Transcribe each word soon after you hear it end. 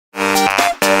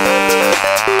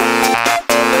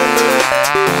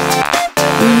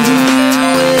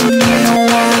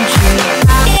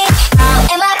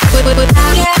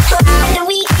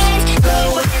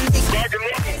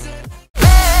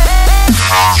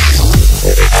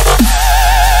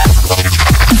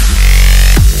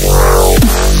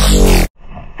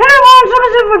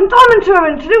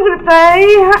DiamondTurbo, and today we're going to play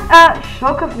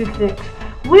Football Physichs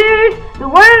with the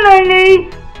one and only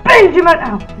Benjamin.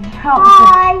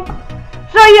 Hi.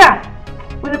 So yeah,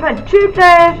 we're going to play 2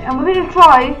 players, and we're going to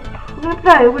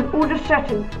play with all the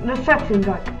settings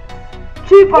like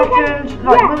 2 buttons.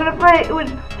 We're going to play it with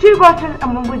 2 buttons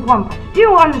and one with 1 button. You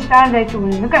will understand later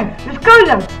on in the game. Let's go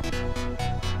then.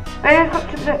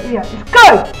 Let's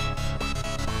go.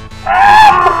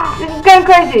 This is going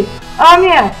crazy.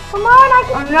 Yeah. Come on, I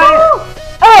can score.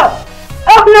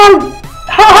 Oh no!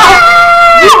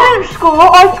 You didn't score.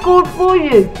 I scored for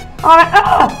you. Alright.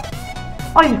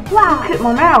 Oh, you clipped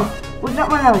my mouse. Was that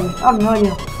my nose? I have no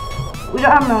idea. We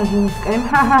don't have nose in this game.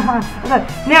 Okay.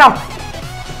 Now.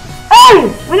 Hey,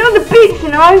 we're on the beach, you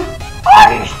know. Oh,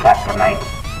 you stuck to me.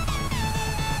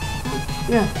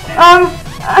 Yeah.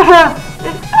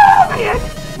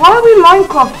 Why are we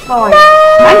Minecraft style?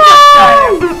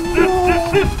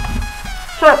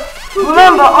 So,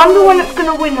 remember, I'm the one that's going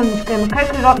to win on this game, okay?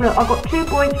 Because look, I've got 2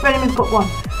 points, Benjamin's got 1.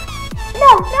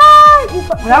 No! You've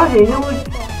got that was it.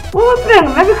 What was playing?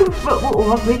 American football or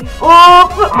rugby? Or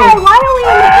football? Hey, why are we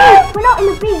on the beach? We're not on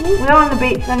the beach. We are on the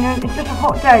beach, and it's just a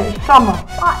hot day. It's summer.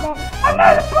 Right then. I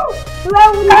know the ball.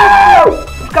 Well,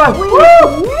 let's go.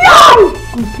 No!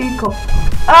 I'm a peacock.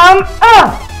 I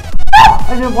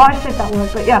don't know why I said that word,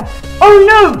 but yeah. Oh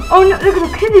no! They're gonna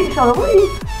kill each other. What are you?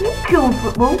 You're killing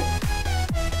football.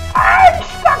 I'm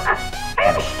stuck!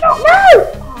 No!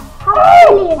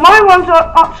 Oh, my ones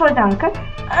are upside down, okay?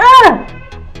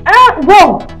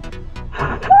 Whoa!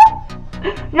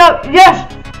 No, yes!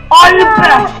 I'm the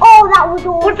best! Oh, that was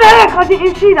awesome! What the heck? I didn't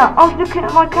even see that. I was looking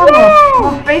at my camera.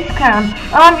 My face cam.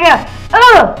 Yeah.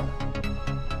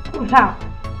 What's that?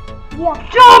 Yeah.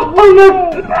 Jump! Oh no!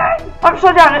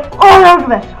 Upside down. Oh, that was the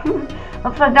best.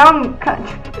 Upside down.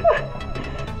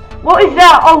 What is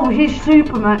that? Oh, he's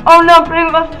Superman. Oh no, I'm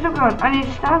playing with Superman. And he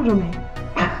stands on me.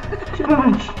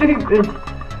 Superman's stupid.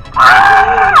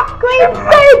 Green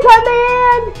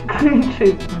Superman! Green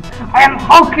Superman. I am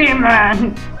Hockey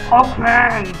Man.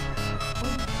 Hawkman.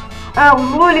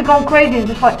 We've already gone crazy in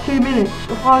just like 2 minutes.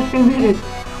 The first 2 minutes.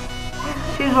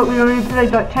 Seems like we only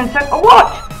played like 10 seconds. Oh,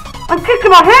 what? I'm kicking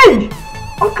my head!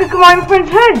 I'm kicking my own friend's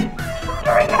head! Stop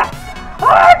doing that! I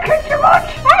kicked too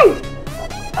much! Hey!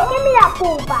 Give me that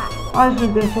ball back! I was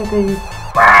just gonna take you.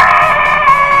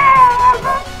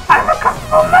 I'm a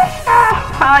comfortable master!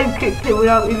 I kicked it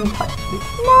without even touching it.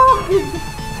 No!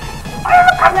 I'm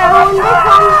a comfortable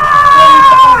master!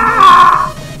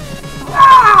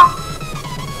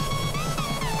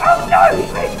 Oh no, he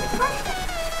made me push.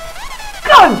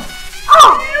 Go!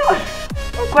 Oh!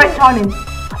 Great timing.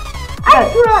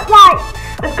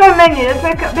 Let's go menu, let's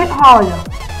make it a bit harder.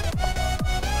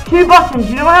 2 buttons,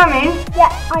 you know what I mean?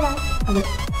 Yeah, I know.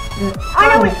 I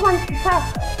know which one to press.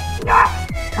 I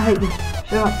hate this.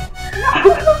 Shut up.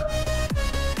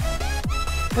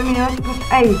 Let me know how to press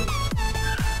A.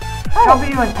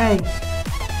 W and A.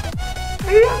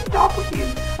 Maybe on top of you.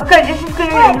 Okay, this is going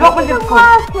to be a lot more difficult.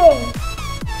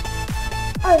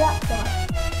 Oh, that's right.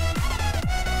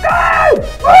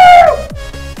 Woo!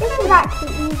 This is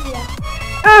actually easier.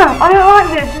 I don't like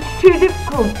this, it's too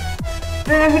difficult.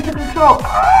 Don't know who to control.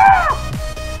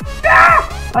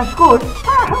 I scored.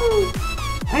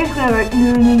 I'm just gonna like, no.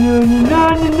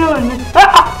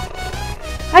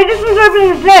 Hey, this one's opening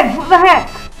his legs, what the heck?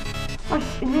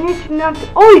 You need to know to.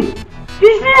 Oi! Did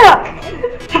you see that?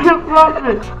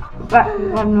 Back, I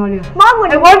have no idea. My one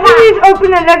is why do you need to open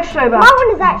their legs so bad? My one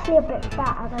is actually a bit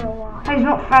fat, I don't know why. Hey, he's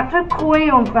not fat, don't call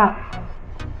anyone fat.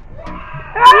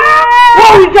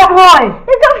 Whoa, he jumped high!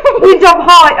 He jumped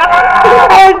high!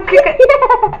 Kick it!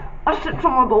 I slipped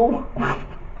on my ball.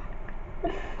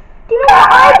 Do you know what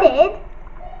I did?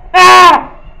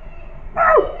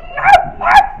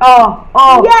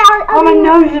 Oh. Yeah, my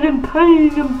nose is in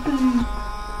pain.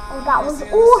 Oh, that was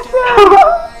awesome!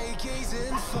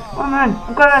 Oh man,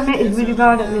 I've got to admit he's really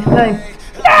bad at this game.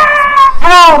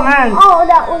 Oh man! Oh,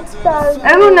 that was so good.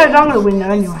 Everyone knows I'm going to win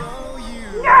though anyway.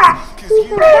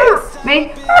 Me?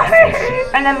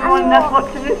 And everyone that's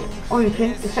watching this. Oh, you see?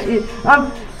 It's at you.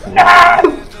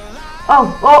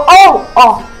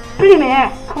 Oh! Pretty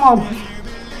man, come on.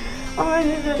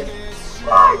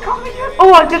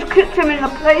 Oh, I just kicked him in the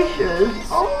places.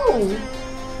 I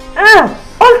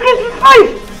kicked his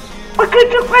face! I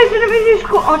kicked his face in the video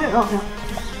score. I don't like that.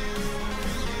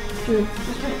 This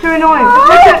is too annoying.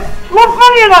 It's more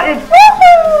funny like this.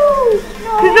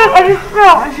 Because look, I just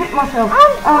fell and hit myself.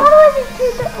 How do I just do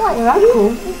that? Well, that's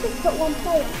cool. You just put 1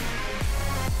 player.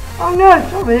 Oh no,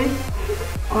 sorry.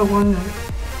 I won that.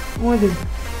 What did?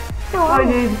 No, I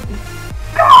did.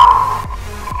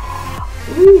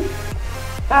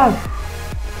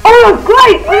 Oh,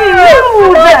 great!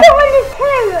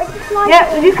 Yeah,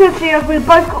 as you can see, we've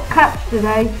both got cats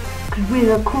today. Because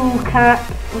we're the cool cat.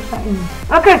 What's that in?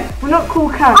 Okay, we're not cool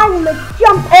cats. I'm a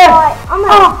jump guy. I'm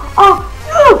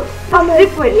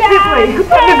slippery.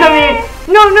 Look at me.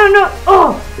 No.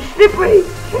 Oh, slippery.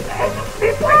 It's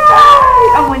slippery.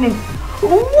 I'm winning.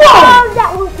 Whoa! Oh,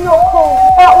 that was not cool.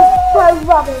 That was so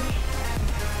rubbish.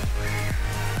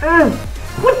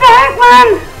 What the heck, man?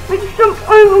 I just jumped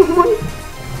over my...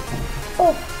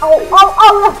 Oh,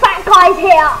 the fat guy's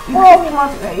here.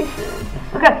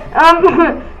 Okay,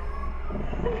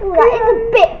 Ooh, that is a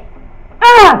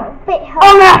bit hurt.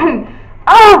 Oh man!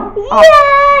 Oh!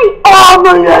 Yay! Oh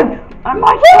my god!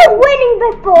 He was winning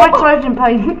before. My toes in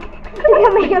pain. Look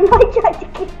at me, I'm not trying to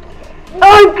kick.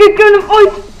 I'm gonna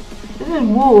fight! This is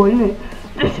war, isn't it?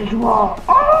 This is war.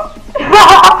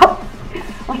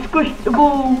 I squished the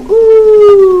ball.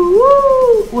 Ooh.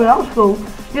 Well, that was cool.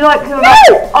 You like to... No!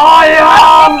 I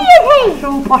am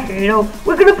super.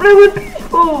 We're gonna play with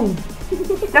baseball.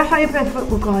 That's how you play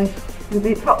football, guys. Where'd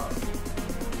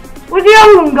the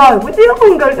other one go? Look at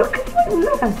him there.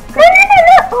 No.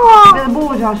 There's the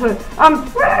balls out, sorry.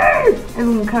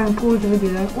 Everyone can pause the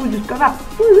video there. We'll just go back.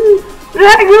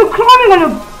 You're climbing on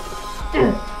him.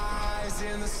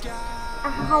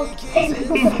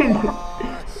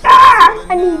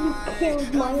 And you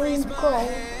killed my own goal.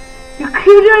 You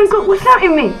killed your own goal? What's that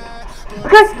in me?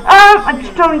 Okay, I'm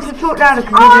just trying to talk down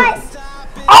because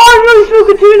I'm really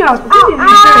spoken to you now.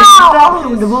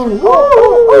 With the ball.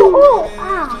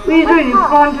 What are you doing? You're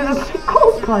flying to the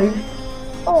goal post.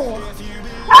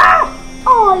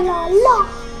 Oh la la.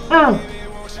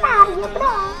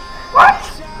 What?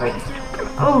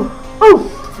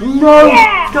 No.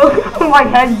 Yeah. Don't my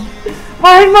head. My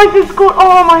head might have scored.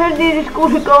 Oh, my head nearly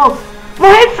scored a goal. My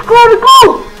head scored a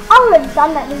goal. I would have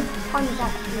done that in time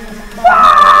actually.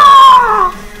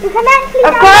 You can actually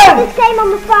download this game on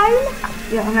the phone.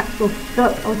 Yeah, on App Store.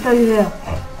 Look, I'll tell you here.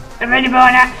 Available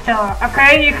on App Store.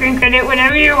 Okay, you can get it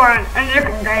whenever you want, and you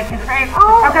can go to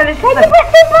Facebook. Okay, this is the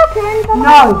buttons.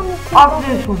 No,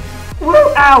 after this one.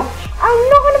 Ouch. I'm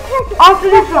not gonna press it. After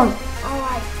this one.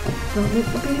 Alright. Don't let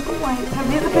the people wait. Don't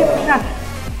let the people stand.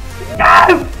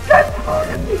 No! Don't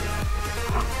follow me.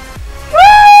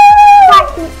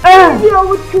 That's easier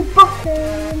with 2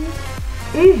 buttons.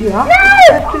 Easier? No!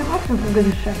 There's 2 buttons for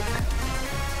goodness sake.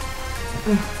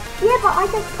 Yeah, but I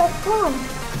just pressed one.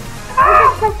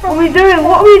 What are we doing?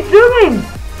 What are we doing?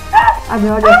 I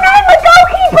know. Oh no, the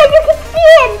goalkeeper! You can see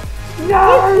him! No!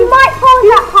 You might pause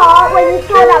that part when you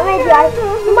saw that video.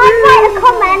 You might write a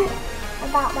comment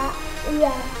about that.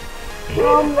 Yeah.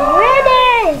 I'm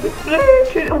ready!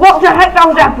 What the heck? That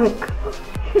was epic!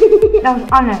 That was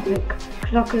unepic.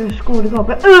 Because I could have scored a goal,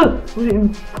 but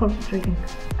wasn't concentrating.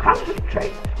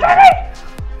 Concentrate!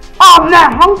 Oh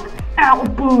now! Out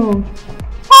of bounds!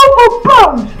 Out of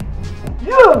bounds!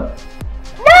 Yeah!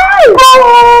 No!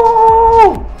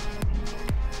 Oh!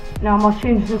 Now my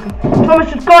team's looking. Thomas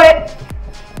has got it!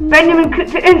 Benjamin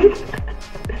kicked it in!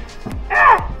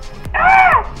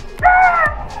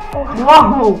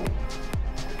 Wow!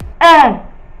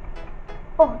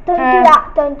 Oh, don't do that,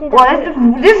 don't do that.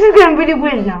 Well, this is getting really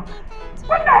weird now.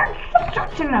 What the heck? Stop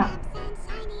touching that!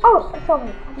 Oh,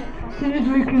 sorry. You're just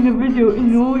making the video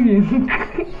annoying.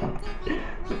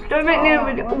 Don't make the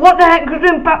video. What the heck? You're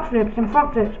doing backflips and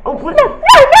front flips. Oh, what? No!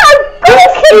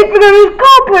 He's keeping on his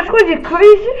goal post. What are you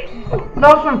crazy?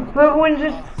 Last one. Whoever wins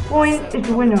this point is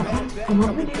the winner. I'm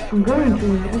going to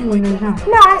win. Everyone knows now.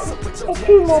 No, it's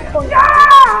 2 more points.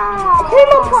 Yeah! 2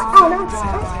 more points. Oh no.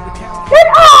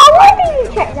 Why did you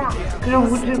check that? Because I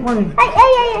was winning. Hey.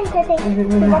 2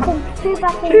 buttons. 2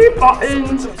 buttons. 2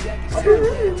 buttons.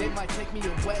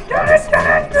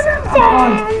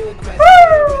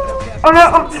 Oh no!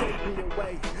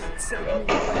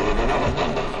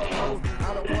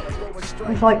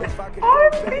 It's like,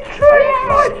 I'm betraying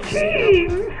my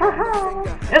team!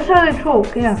 That's how they talk,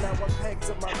 yeah.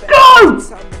 Go!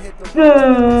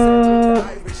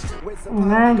 Oh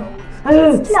man. No,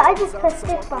 I just pressed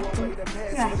this button.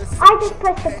 Yeah. I just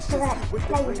pressed the correct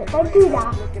play with it. Don't do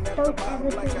that. Don't ever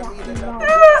do that.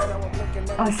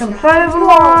 I shall play with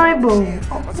my ball.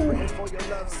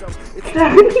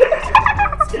 That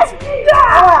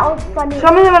was funny.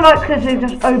 Some of them are like because they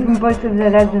just open both of their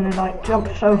legs and they like jump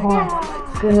so high.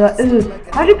 Cause like,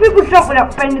 how do people jump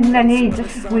without bending their knees?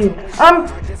 This is weird. I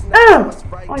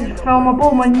just fell on my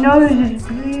ball. My nose is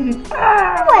bleeding. Wait, how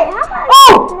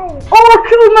about I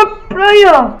killed my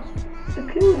player. I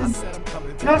killed him.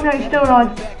 No, he's still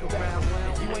alive.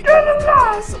 Still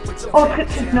alive. Oh, I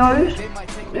kicked his nose.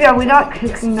 Yeah, we like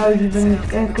kicking noses in this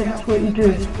game because that's what you do.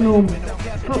 It's normal.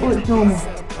 Football is normal.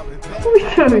 What are we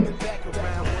doing?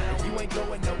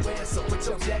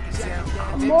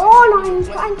 Come on, I'm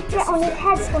trying to get on his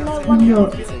head so no one No.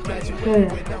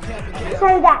 so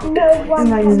that no one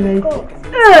can score.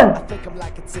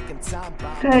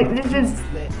 Okay, this is...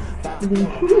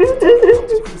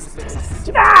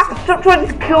 Ah, stop trying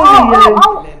to kill me, I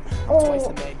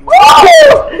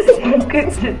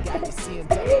kicked it.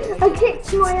 I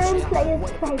kicked my own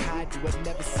player's face.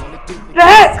 The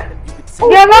heck?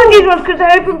 Yeah, I like these ones because they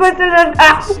open both of them.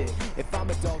 Ah!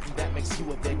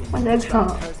 My legs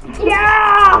hurt.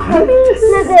 Yeah! Look.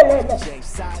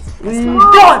 We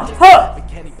don't hurt!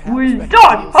 We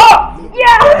don't hurt!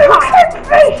 Yeah!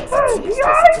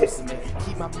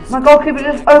 My goalkeeper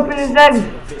just opened his legs.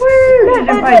 Look.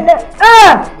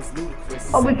 Ah!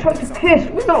 Oh, we tried to kiss.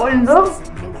 We're not in love.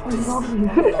 I love you.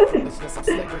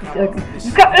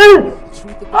 Just go.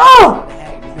 Oh!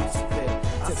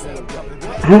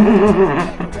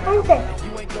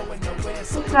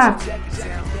 What's that?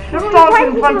 Stop dancing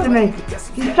in front of me.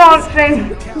 You're dancing.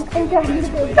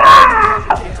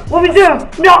 Ah! What are we doing?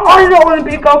 No, I don't want to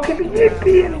be a goalkeeper. You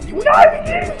be him. No, you.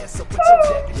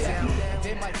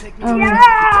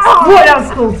 What? That was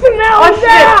cool. Smell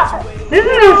that. This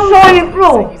is a shiny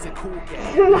floor.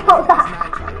 Smell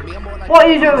that. What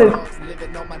are you doing?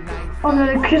 Oh no,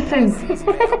 they're kissing.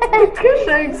 They're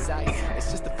kissing.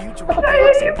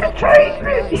 No, you betrayed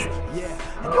me.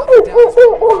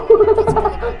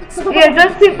 Yeah,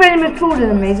 don't think Benjamin's taller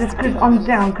than me just because I'm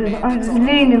down, because I'm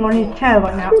leaning on his chair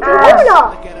right now. It's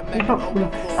not cooler.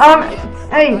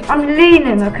 Hey, I'm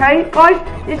leaning, okay? Guys,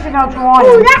 this is how tall I am.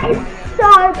 Oh, that is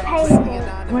so painful.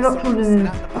 We're not taller than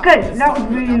him. Okay, that was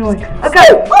really annoying. Okay.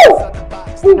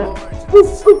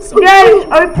 Yeah, it's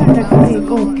open next week.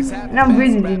 Oh, and I'm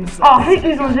really leaning. Oh, I hate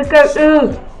these ones that go,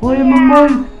 I am a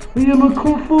man. I am a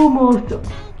Kung Fu master.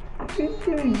 What are you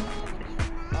doing?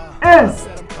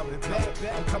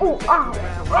 Oh, wow.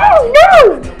 Oh,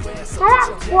 no!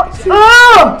 That's what's heads.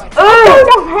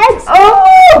 Oh!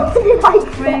 Like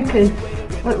Freaky.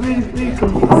 Like really freaky.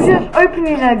 Oh, just open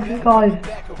your legs, guys.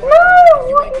 No,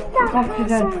 what is that?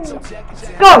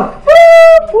 Go!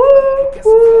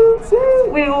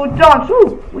 We all dance.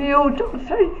 We all dance.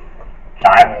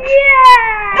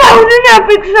 Yeah! That was an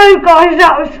epic save, guys.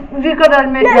 That was, you gotta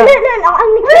admit that. Look,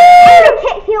 I'm gonna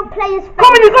kick your player's face.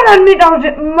 Come on, you gotta admit that was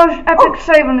the most epic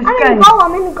save on this game.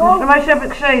 I'm in the goal. The most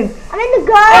epic save I'm in the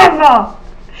goal. ever.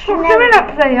 Should we do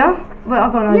that player? Wait,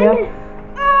 I've got an idea.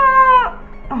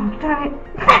 Oh, damn it.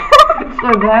 It's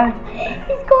so bad.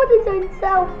 He scored his own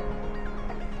self.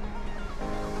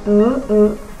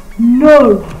 No.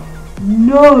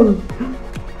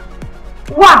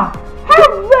 Wow. How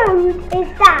rude is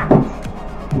that?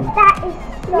 That is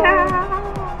so...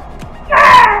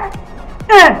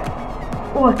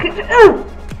 Oh, I kicked it.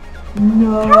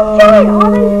 No. How giant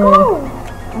are those goals?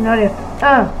 No idea.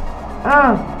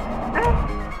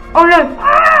 Oh no.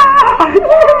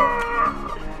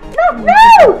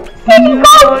 No! Silly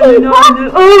goalkeeper! No.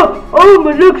 Oh,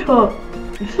 my legs hurt.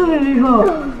 It's suddenly hurt.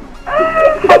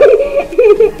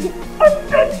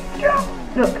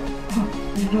 Look.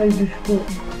 This is how you do sport.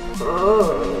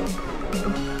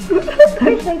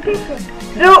 Christian.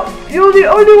 No, you're the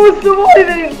only one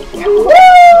surviving. Woo!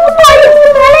 Why are you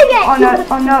smelling it?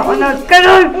 Oh no. Get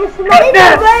on. You're smelling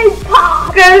the rose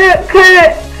part. Get it.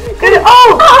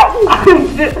 Oh!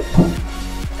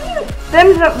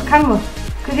 Them's up the camera.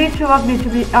 Because he's too ugly to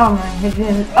be. Oh no, he's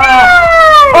in.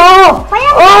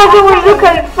 Someone look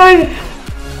at his face.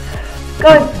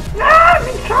 Guys. I'm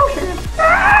in trouble.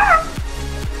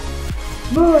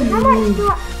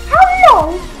 How long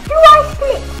do I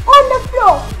slip on the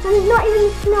floor? And there's not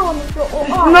even snow on the floor.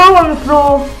 Snow on the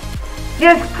floor.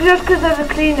 Yes, just because there's a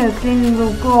cleaner cleaning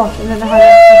the grass and then they have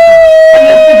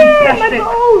plastic.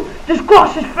 This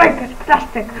grass is fake, it's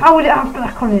plastic. How would it have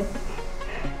black on it?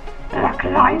 Black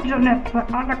lines on it,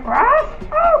 but on the grass?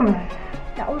 Oh man.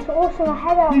 That was also a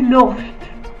header. He lost.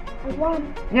 I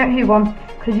won. Yeah, he won.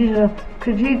 I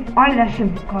let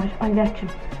him, guys, I let him.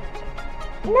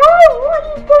 No, what are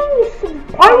you doing, you silly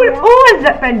player? I would always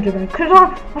let Benjamin, because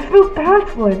I feel bad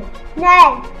for him.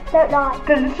 No, don't lie.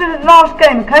 Because this is the last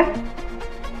game, okay?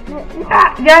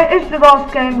 Yeah, it's the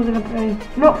last game we're going to play.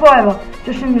 Not forever,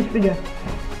 just in this video.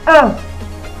 I'm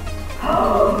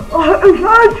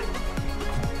sad!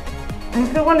 And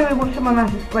if you're wondering what some of my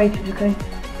matches rated, okay?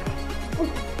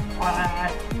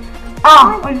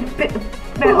 I just bit the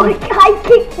bit on it. I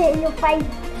kicked it in your face.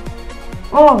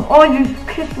 Oh, you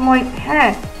kissed my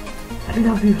hair. I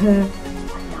love you, hair.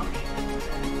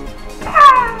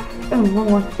 Oh, wrong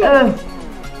one.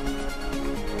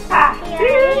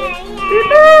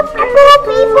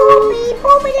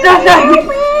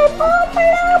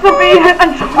 Stop being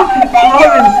I'm sorry.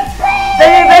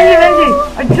 Benji.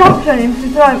 I jumped on him to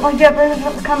throw him. Oh yeah, Benji's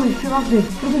up the camera, it's too ugly.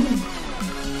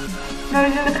 No,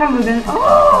 he's in the camera again.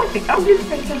 Oh, the ugliest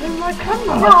picture's in my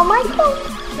camera. No, my camera.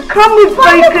 The camera's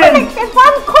breaking. He's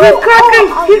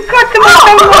cracking my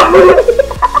camera.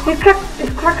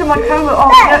 He's cracking my camera.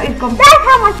 Oh, yeah, he's gone. That's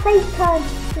how my face turns.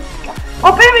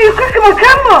 Oh, baby, you're cracking my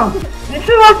camera. It's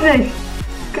too ugly.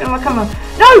 Cracking my camera.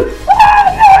 No! Oh,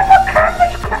 no, my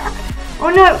camera's cracked.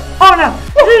 Oh, no. Oh, no.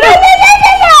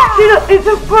 See, look, it's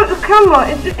a broke the camera.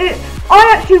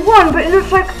 I actually won, but it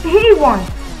looks like he won.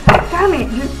 Damn it,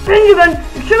 Benjamin,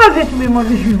 you should have to be my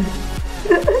video.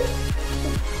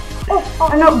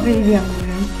 I'm not really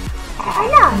angry. I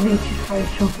know. I'd eat his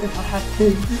face off if I had to.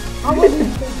 I wouldn't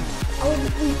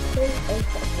eat his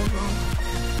face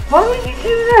off. Why would you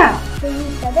do that? Because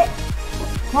you said it.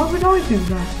 Why would I do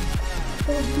that?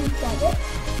 Because you said it.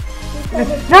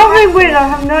 Not really weird, I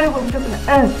have no idea what we're talking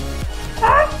about.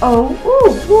 Oh,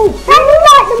 ooh. That is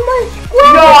like the most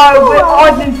square. No, we're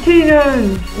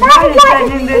Argentinians. That is like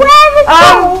the squarest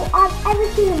goal I've ever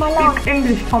seen in my life. Speak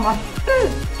English, Thomas.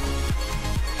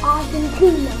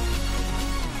 Argentina.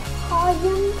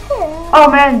 Oh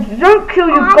man, don't kill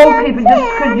your goalkeeper just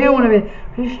because you want to be.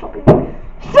 Please stop it.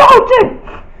 Stop it!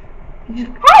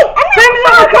 Hey, James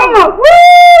on the camera!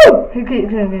 Woo! He keeps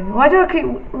doing it. Why do I keep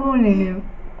warning him?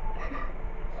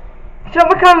 Stop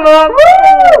my camera!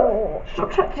 Woo! Stop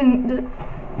touching the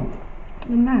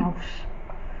mouse.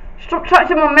 Stop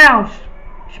touching my mouse.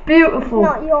 It's beautiful.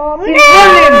 Not your mouse.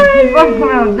 He's running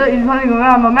around. He's running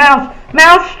around my mouse.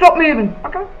 Mouse, stop moving.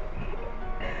 Okay.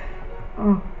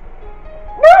 Oh.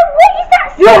 No, what is that?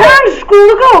 Your hands score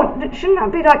the goal. Shouldn't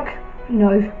that be like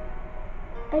no?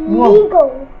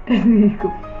 Illegal.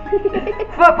 Illegal.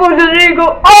 Football's illegal.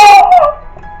 Oh!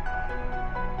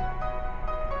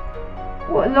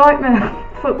 What a nightmare.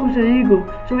 Football's illegal,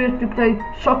 so we have to play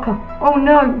soccer. Oh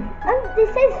no. This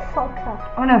is soccer.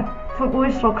 Oh no, football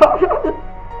is soccer.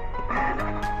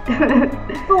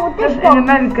 Just in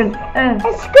American.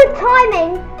 It's good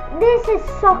timing. This is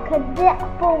soccer.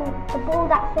 The ball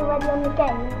that's already on the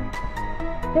game.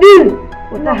 No!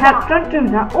 What the heck? Don't do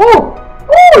that. Oh!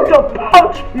 Don't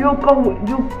punch your goal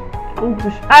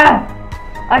push.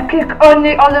 I kick on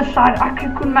the other side. I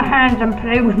kick with my hands and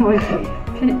play with my feet.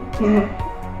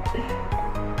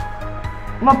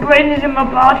 My brain is in my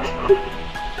butt.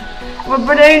 My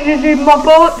brain is in my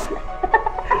butt.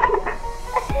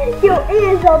 Your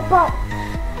ears are butt.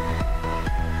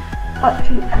 Let's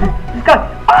go.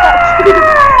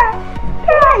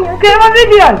 Get my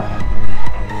video.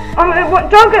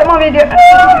 Don't get my video.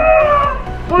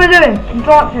 What am I doing? I'm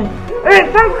dancing. Alright,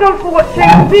 thanks guys for watching.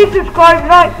 Please subscribe,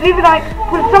 leave a like,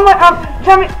 put somewhere up.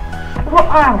 Tell me. What?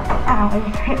 Ow! I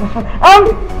hate myself.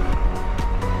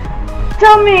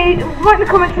 Tell me. Write in the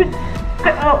comments. No,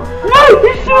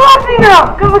 it's too ugly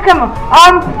now. Go on my camera.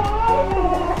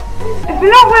 If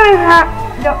you're not wearing a hat,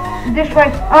 this way.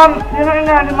 You're not in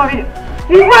the hand of my video.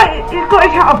 He's got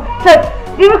his hat off. So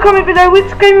leave a comment below which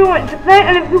game you want to play,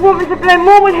 and if you want me to play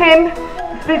more with him,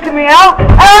 speaking me out,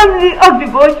 the ugly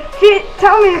boy.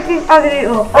 Tell me if he's ugly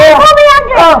or he's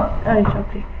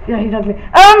ugly. Yeah, he's ugly.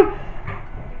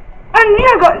 And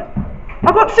yeah,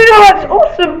 I got silhouettes.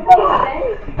 Awesome.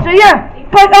 So yeah,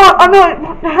 but I know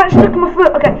the hat's stuck in my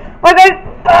foot. Okay, bye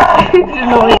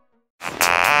guys.